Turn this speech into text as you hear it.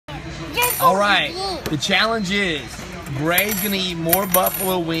All right. The challenge is Gray's gonna eat more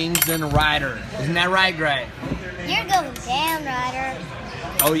buffalo wings than Ryder. Isn't that right, Gray? You're going down, Ryder.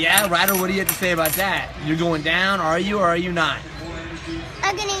 Oh yeah, Ryder. What do you have to say about that? You're going down. Are you or are you not?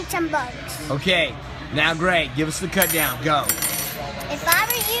 I'm gonna eat some bugs. Okay. Now, Gray, give us the cut down. Go. If I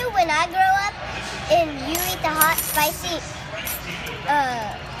were you, when I grow up, and you eat the hot, spicy,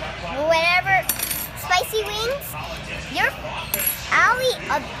 whatever, spicy wings,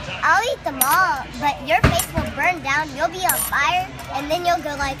 I'll eat them all, but your face will burn down. You'll be on fire, and then you'll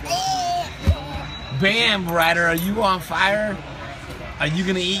go like, Bam, Ryder. Are you on fire? Are you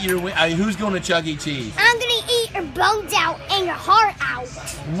gonna eat your? Who's going to Chuck E. Cheese? I'm gonna eat your bones out and your heart out.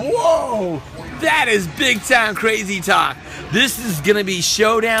 Whoa! That is big time crazy talk. This is gonna be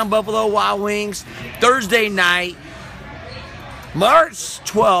Showdown Buffalo Wild Wings Thursday night, March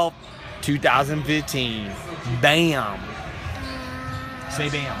 12th, 2015. Bam! Say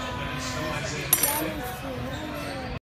bam.